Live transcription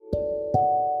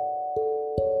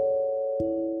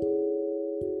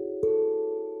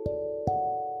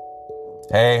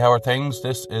Hey, how are things?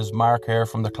 This is Mark here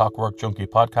from the Clockwork Junkie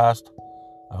podcast.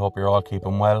 I hope you're all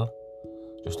keeping well.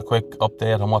 Just a quick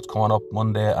update on what's coming up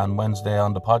Monday and Wednesday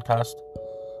on the podcast.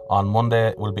 On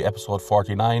Monday it will be episode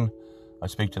 49. I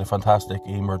speak to the fantastic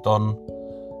Emer Dunn.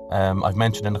 I've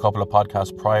mentioned in a couple of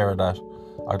podcasts prior that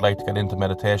I'd like to get into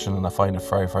meditation and I find it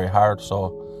very, very hard.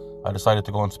 So I decided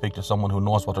to go and speak to someone who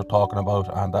knows what they're talking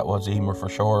about, and that was Emer for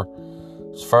sure.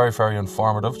 It's very, very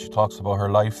informative. She talks about her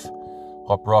life,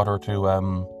 what brought her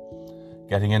to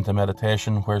getting into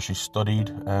meditation, where she studied.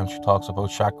 She talks about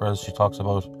chakras. She talks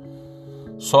about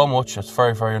so much. It's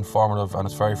very, very informative, and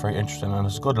it's very, very interesting, and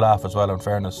it's a good laugh as well, in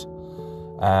fairness.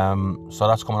 So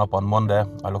that's coming up on Monday.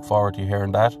 I look forward to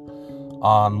hearing that.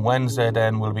 On Wednesday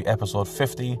then will be episode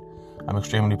 50. I'm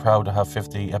extremely proud to have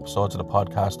 50 episodes of the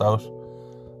podcast out.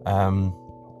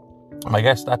 My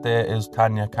guest that day is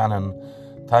Tanya Cannon.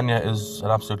 Tanya is an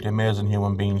absolutely amazing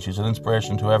human being. She's an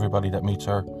inspiration to everybody that meets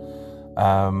her.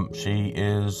 She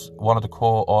is one of the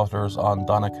co-authors on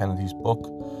Donna Kennedy's book,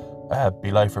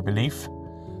 Be Life or Belief.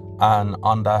 And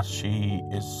on that, she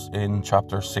is in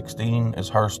chapter 16, is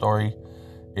her story.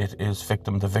 It is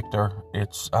Victim to Victor.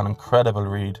 It's an incredible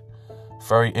read.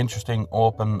 Very interesting,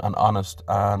 open and honest.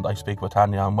 And I speak with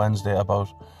Tanya on Wednesday about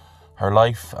her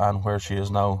life and where she is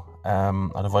now.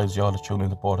 I'd advise you all to tune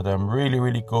into both of them. Really,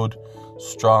 really good,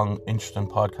 strong, interesting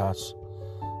podcasts.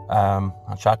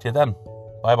 I'll chat to you then.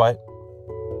 Bye-bye.